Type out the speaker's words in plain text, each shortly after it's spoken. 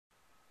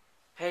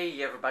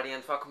Hey everybody,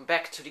 and welcome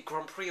back to the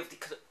Grand Prix of the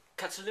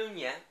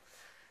Catalonia.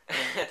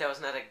 That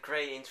was not a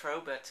great intro,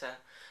 but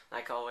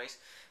like always.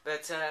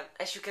 But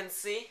as you can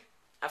see,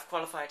 I've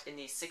qualified in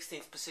the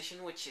 16th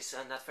position, which is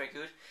not very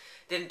good.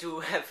 Didn't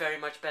do very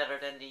much better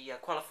than the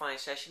qualifying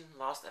session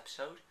last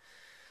episode.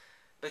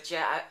 But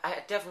yeah, I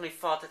definitely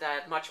thought that I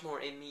had much more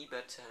in me,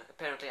 but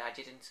apparently I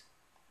didn't.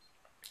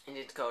 It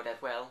didn't go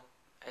that well,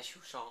 as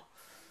you saw.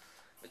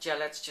 But yeah,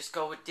 let's just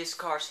go with this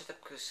car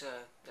setup, because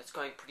that's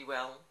going pretty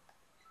well.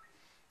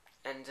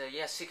 And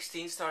yeah,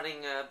 16 starting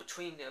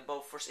between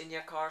both Force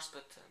India cars,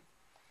 but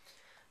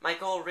my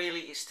goal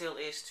really still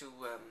is to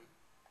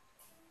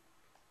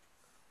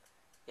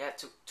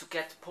to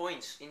get the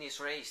points in this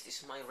race.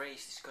 This is my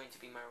race. This is going to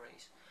be my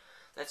race.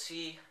 Let's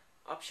see,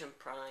 option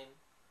prime,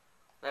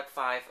 lap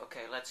 5.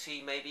 Okay, let's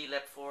see, maybe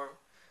lap 4,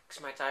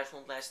 because my tires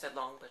won't last that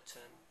long. But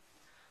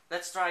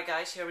let's try,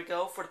 guys. Here we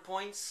go for the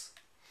points.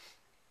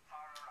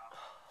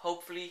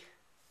 Hopefully,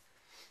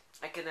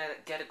 I can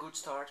get a good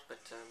start,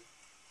 but.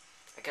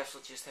 I guess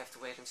we'll just have to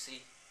wait and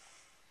see.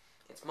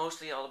 It's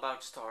mostly all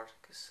about start,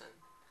 because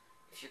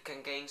if you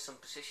can gain some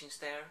positions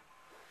there,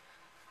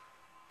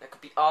 that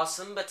could be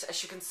awesome. But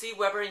as you can see,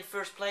 Webber in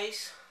first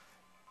place,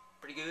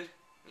 pretty good.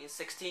 Me in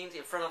 16th,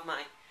 in front of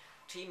my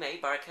teammate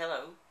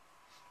Barrichello,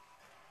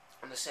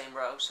 on the same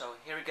row. So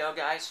here we go,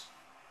 guys,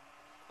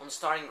 on the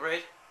starting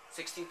grid,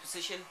 16th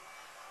position.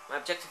 My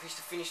objective is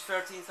to finish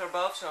 13th or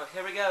above, so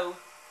here we go.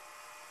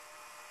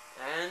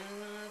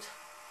 And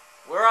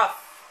we're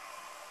off.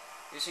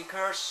 Using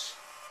curse.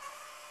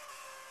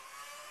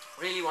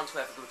 Really want to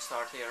have a good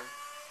start here.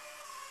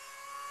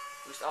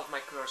 Used all of my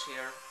curse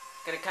here.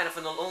 Getting kind of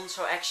an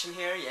Alonso action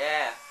here.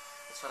 Yeah,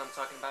 that's what I'm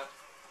talking about.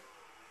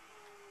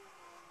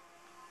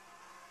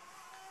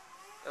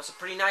 That was a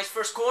pretty nice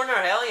first corner.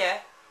 Hell yeah.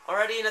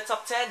 Already in the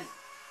top 10.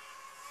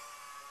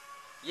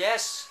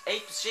 Yes,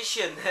 8th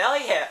position. Hell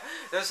yeah.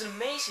 That was an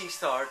amazing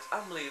start.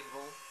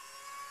 Unbelievable.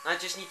 I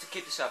just need to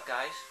keep this up,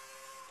 guys.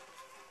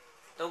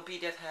 Don't be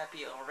that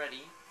happy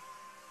already.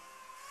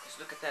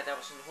 Look at that, that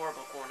was a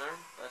horrible corner,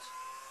 but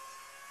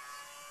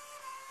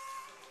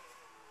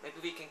maybe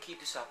we can keep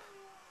this up,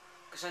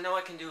 because I know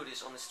I can do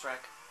this on this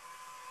track.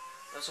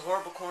 That was a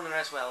horrible corner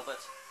as well, but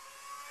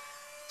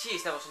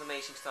jeez, that was an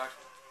amazing start.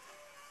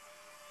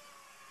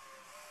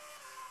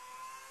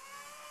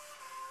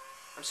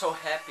 I'm so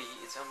happy,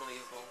 it's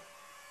unbelievable.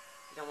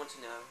 You don't want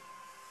to know.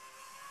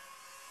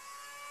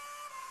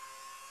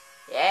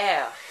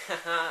 Yeah,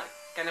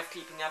 kind of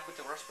keeping up with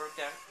the Rosberg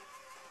there.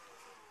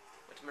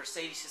 With the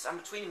Mercedes, I'm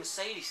between the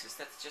Mercedes,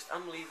 that's just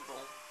unbelievable.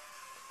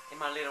 In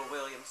my little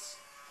Williams.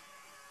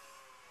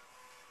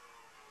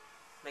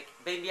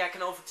 Maybe I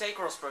can overtake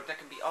Rosberg, that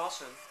can be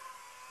awesome.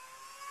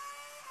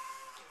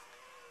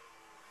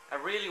 I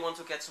really want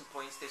to get some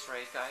points this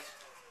race, guys.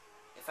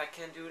 If I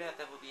can do that,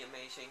 that would be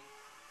amazing.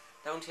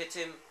 Don't hit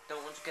him,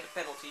 don't want to get a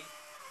penalty.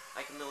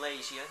 Like in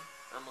Malaysia,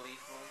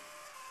 unbelievable.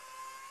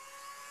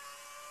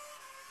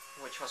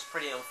 Which was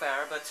pretty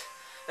unfair, but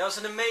that was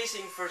an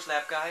amazing first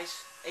lap,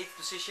 guys. 8th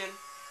position.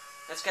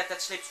 Let's get that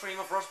slipstream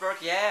of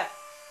Rosberg. Yeah.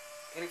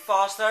 Getting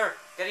faster.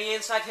 Getting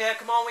inside here.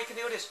 Come on, we can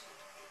do this.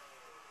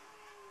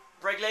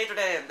 Brake later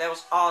than him. That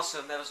was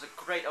awesome. That was a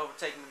great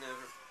overtaking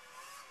maneuver.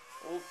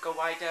 Oh, go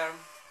wide there.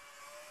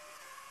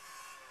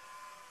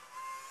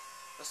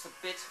 Just a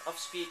bit of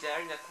speed there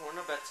in that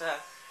corner, but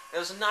that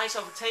was a nice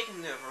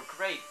overtaking maneuver.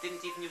 Great.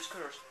 Didn't even use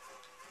curse.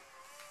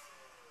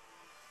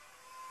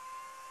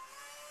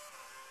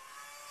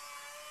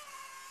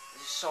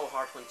 This is so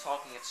hard when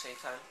talking at the same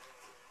time.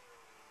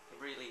 It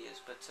really is,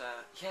 but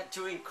yeah,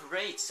 doing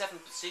great,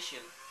 7th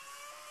position.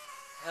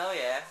 Hell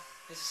yeah,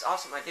 this is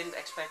awesome. I didn't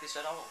expect this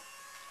at all.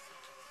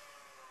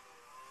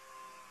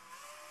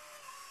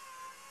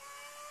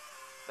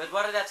 But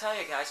what did I tell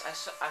you, guys?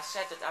 I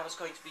said that I was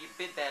going to be a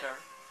bit better.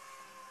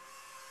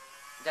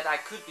 That I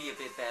could be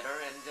a bit better,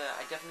 and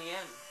I definitely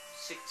am.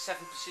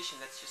 7th position,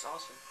 that's just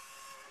awesome.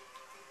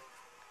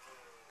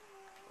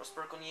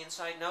 Rosberg on the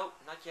inside? No,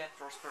 not yet,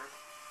 Rosberg.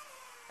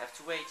 Have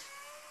to wait.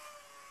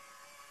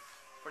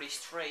 Pretty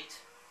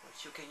straight,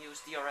 which you can use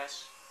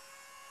DRS.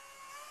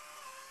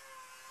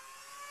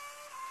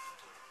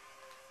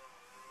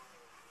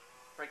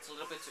 Braked a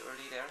little bit too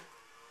early there.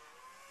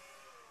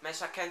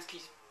 Mesa can't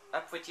keep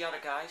up with the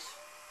other guys,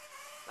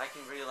 like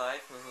in real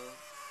life.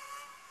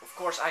 Of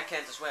course I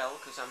can't as well,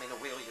 because I'm in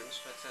a Williams,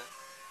 but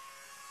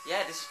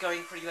yeah, this is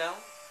going pretty well.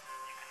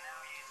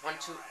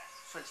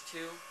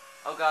 1-2-22.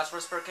 Oh gosh,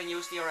 Rosberg can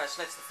use DRS.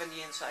 Let's defend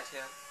the inside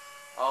here.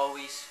 Oh,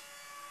 he's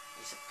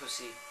a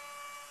pussy.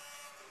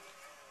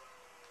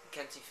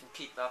 Can't even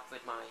keep up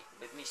with my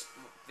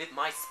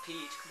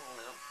speed. Come on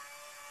now.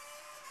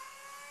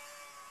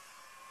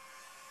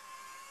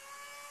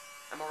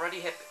 I'm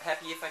already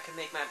happy if I can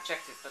make my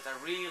objective, but I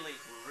really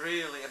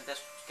am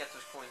desperate to get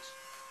those points.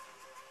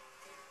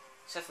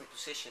 7th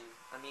position.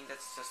 I mean,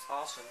 that's just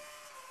awesome.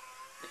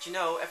 But you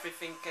know,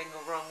 everything can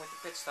go wrong with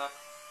the pit stop.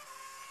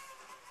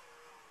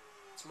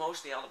 It's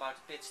mostly all about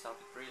the pit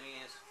stop. It really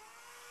is.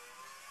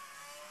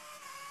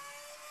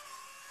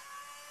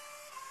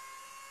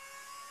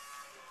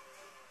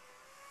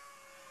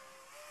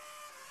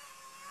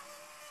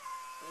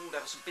 Ooh,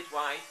 that was a bit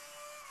wide.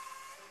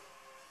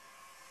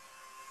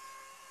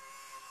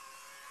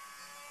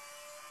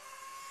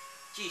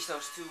 Geez,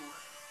 those two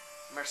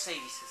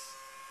Mercedeses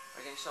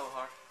are getting so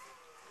hard.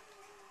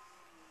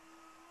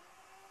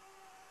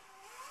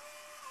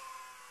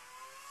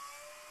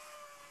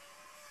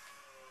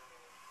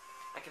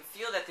 I can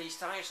feel that these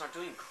tires are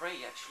doing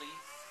great actually.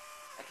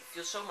 I can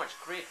feel so much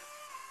grip.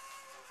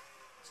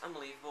 It's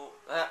unbelievable.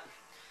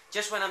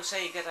 Just when I'm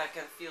saying that I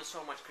can feel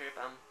so much grip,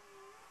 I'm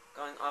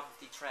going off of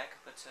the track,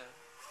 but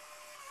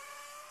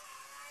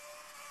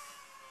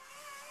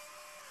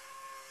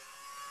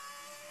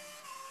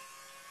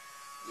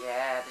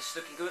yeah, this is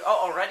looking good.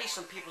 Oh, already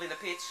some people in the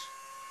pits.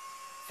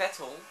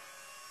 Vettel.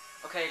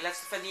 Okay, let's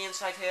defend the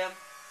inside here.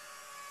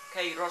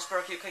 Okay,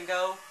 Rosberg, you can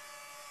go.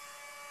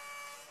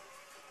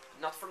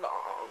 Not for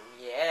long.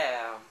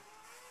 Yeah.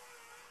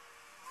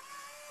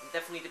 I'm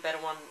definitely the better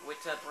one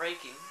with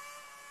braking.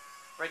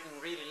 Braking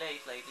really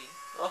late lately.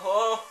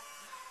 Oh,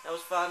 that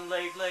was fun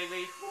late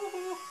lately.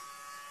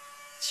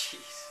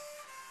 Jeez.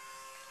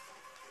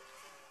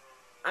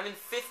 I'm in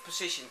 5th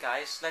position,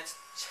 guys. Let's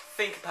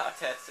think about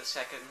that a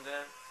second.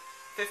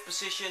 5th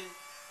position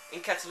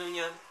in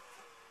Catalonia.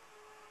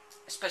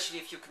 Especially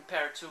if you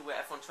compare it to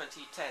F1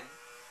 2010.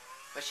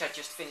 Which I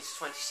just finished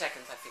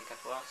 22nd, I think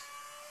that was.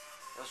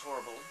 That was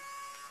horrible.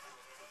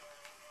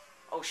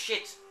 Oh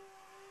shit.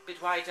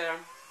 Bit wide there.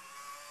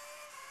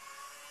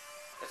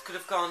 That could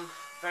have gone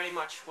very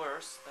much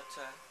worse, but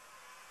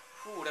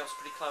whew, that was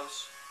pretty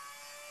close.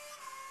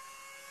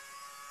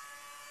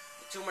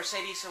 The 2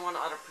 Mercedes and 1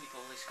 other people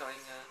is going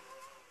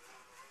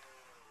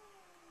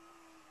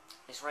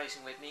is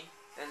racing with me.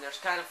 And there's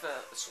kind of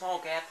a small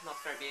gap,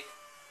 not very big.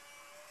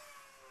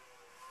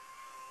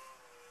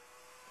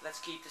 Let's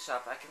keep this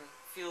up. I can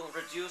feel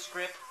reduced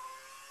grip.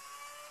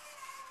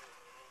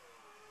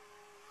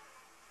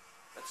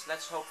 But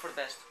let's hope for the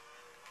best.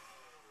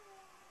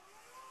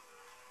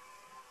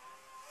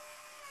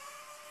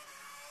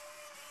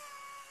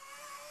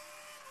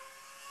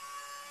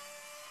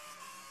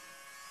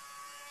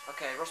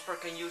 Okay, Rosberg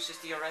can use his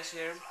DRS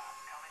here.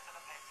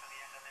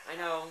 I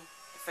know.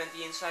 Defend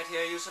the inside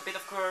here, use a bit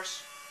of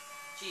course.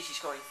 Jeez,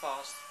 he's going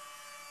fast.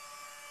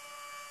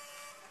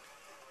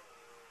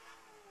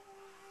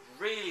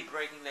 Really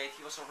braking late,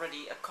 he was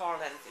already a car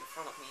length in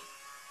front of me.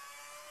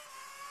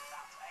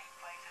 That's 8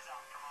 places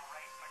up from our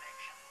race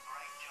prediction.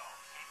 Great job,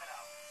 keep it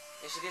up.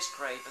 Yes, it is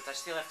great, but I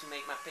still have to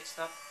make my pit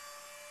stop.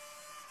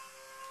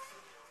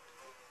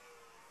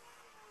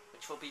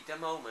 Which will be the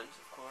moment,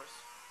 of course.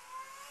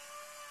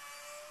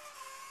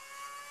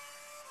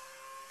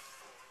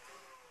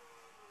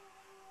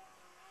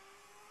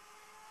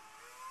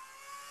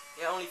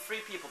 Yeah, only 3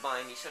 people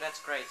behind me, so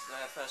that's great. I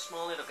have a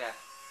small little gap.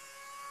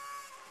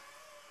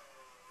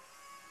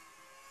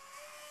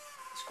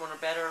 This corner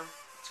better,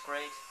 it's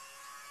great.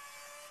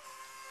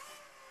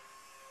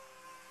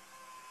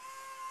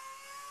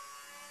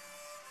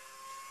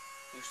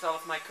 Used all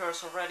of my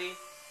curse already.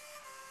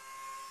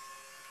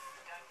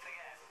 Don't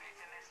forget, pit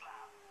in this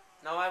lap.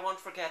 No, I won't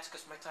forget,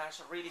 because my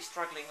tires are really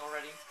struggling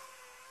already.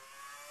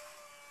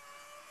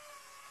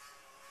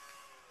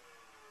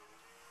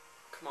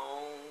 Come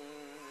on,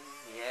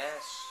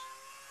 yes.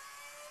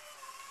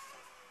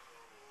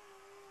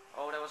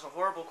 Oh, that was a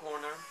horrible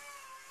corner.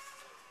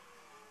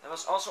 That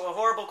was also a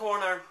horrible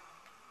corner.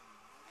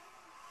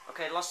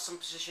 Okay, lost some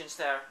positions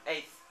there.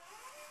 8th.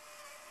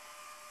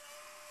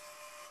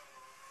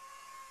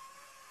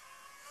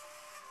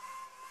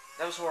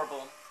 That was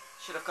horrible.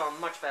 Should have gone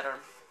much better.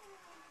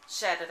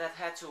 Sad that that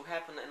had to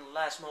happen in the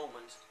last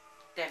moment.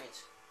 Damn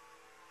it.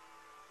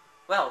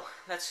 Well,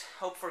 let's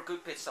hope for a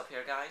good pit stop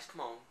here, guys.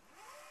 Come on.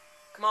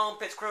 Come on,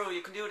 pit crew,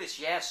 you can do this.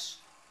 Yes.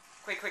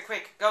 Quick, quick,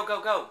 quick. Go,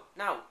 go, go.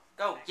 Now.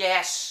 Go.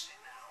 Yes.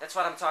 That's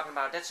what I'm talking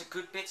about. That's a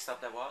good pit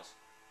stop that was.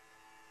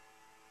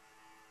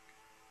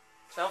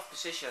 12th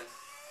position.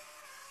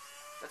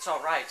 That's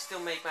alright. Still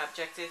make my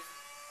objective.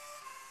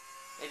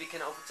 Maybe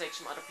can overtake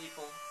some other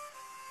people.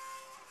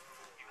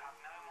 You have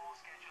no more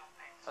scheduled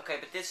pits. Okay,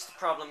 but this is the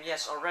problem.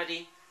 Yes,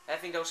 already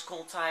having those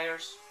cold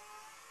tires.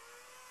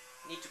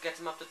 Need to get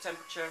them up to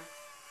temperature.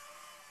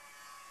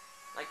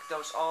 Like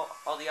those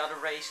all the other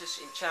races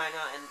in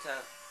China and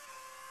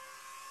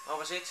what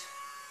was it?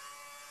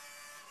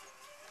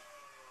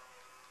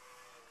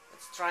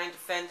 Let's try and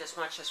defend as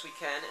much as we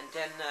can and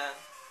then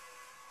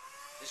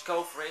just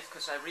go for it,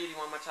 because I really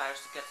want my tires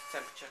to get the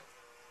temperature.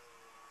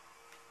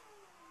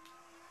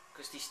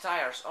 Because these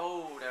tires,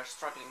 oh, they're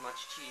struggling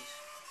much. Jeez,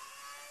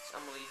 it's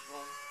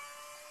unbelievable.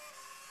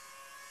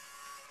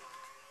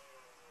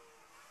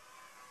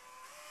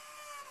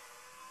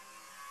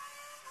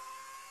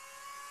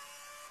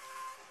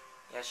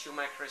 Yeah,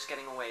 Schumacher is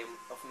getting away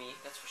of me,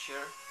 that's for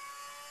sure.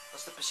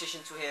 Lost the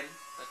position to him,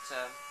 but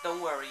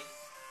don't worry.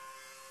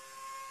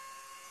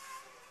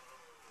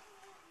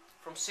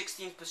 From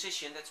 16th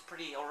position, that's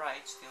pretty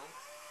alright still.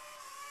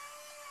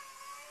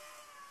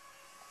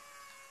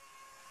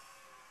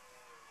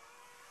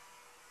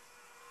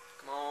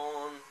 Come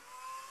on.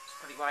 It's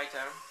pretty wide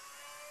there.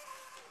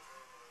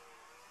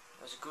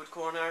 That was a good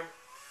corner.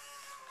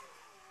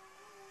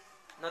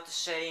 Not the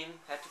same.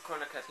 Had to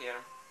corner cut here.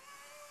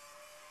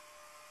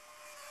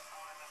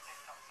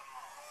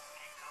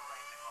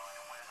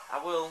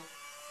 I will.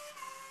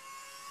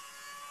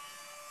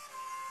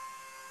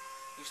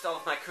 Used all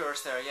of my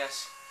curse there,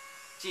 yes.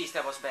 Jeez,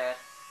 that was bad.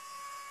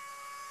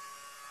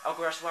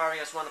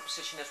 Ogurashwari won a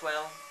position as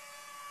well.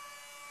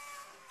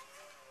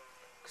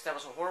 Because that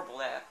was a horrible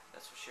lap,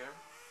 that's for sure.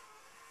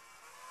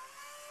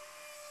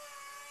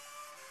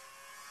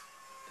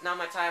 But now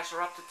my tires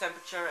are up to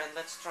temperature and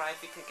let's try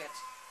if we can get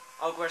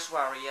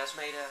Ogurashwari. He has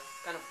made a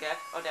kind of gap.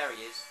 Oh, there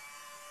he is.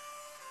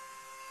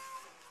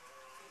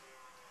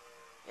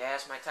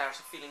 Yes, my tires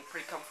are feeling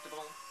pretty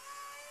comfortable.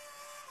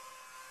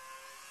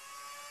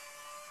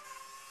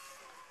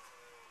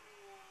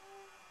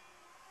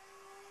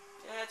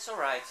 Yeah, it's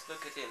alright.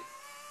 Look at him.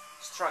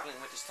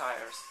 Struggling with his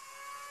tires.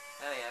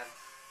 Hell yeah.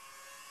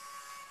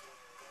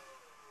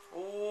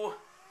 Ooh.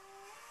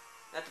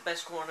 Not the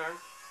best corner.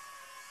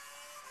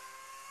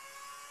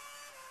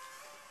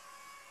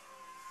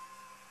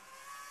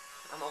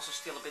 I'm also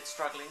still a bit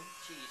struggling.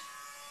 Jeez.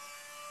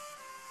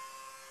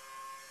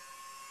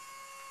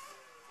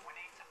 We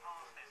need to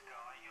pass this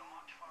guy. You're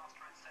much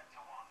faster in sector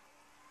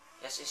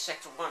 1. Yes, in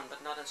sector 1,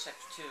 but not in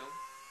sector 2.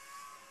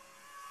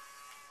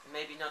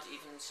 Maybe not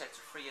even in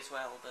sector 3 as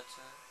well, but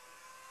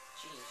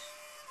jeez.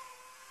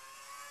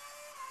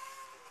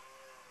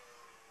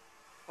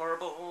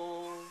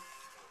 Horrible.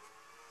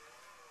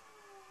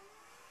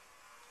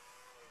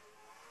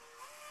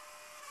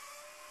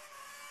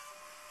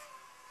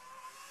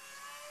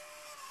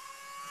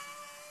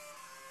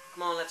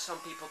 Come on, let some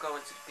people go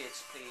into the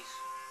pits, please.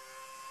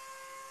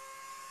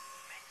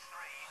 Mix 3.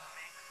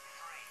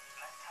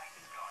 Let's take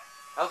this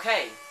guy.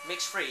 Okay,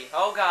 mix 3.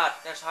 Oh god,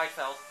 there's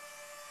Heidfeld.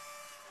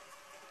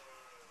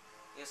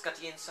 He's got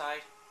the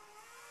inside.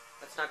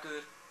 That's not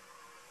good.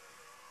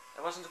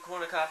 That wasn't a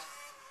corner cut.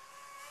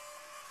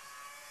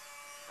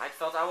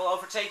 Heidfeld, I will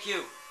overtake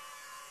you.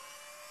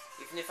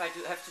 Even if I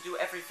have to do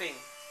everything.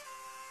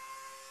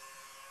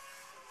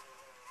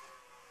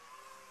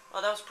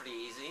 Oh, that was pretty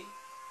easy.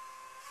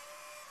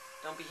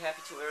 Don't be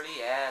happy too early.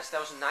 Yes, that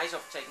was a nice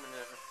overtake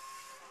maneuver.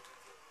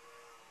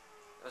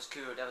 That was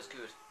good, that was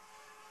good.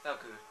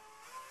 Felt good.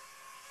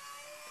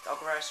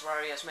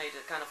 Ogurashwari has made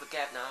a kind of a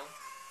gap now.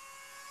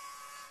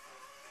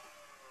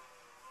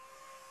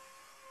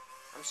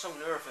 I'm so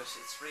nervous,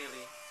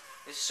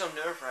 this is so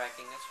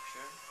nerve-wracking, that's for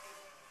sure.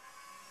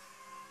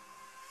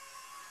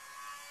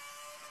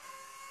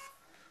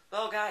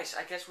 Well guys,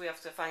 I guess we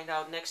have to find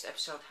out next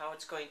episode how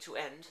it's going to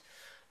end.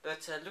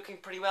 But looking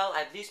pretty well,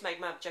 I at least made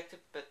my objective,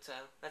 but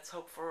let's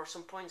hope for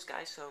some points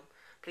guys. So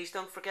please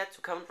don't forget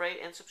to comment,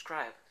 rate and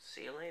subscribe.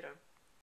 See you later.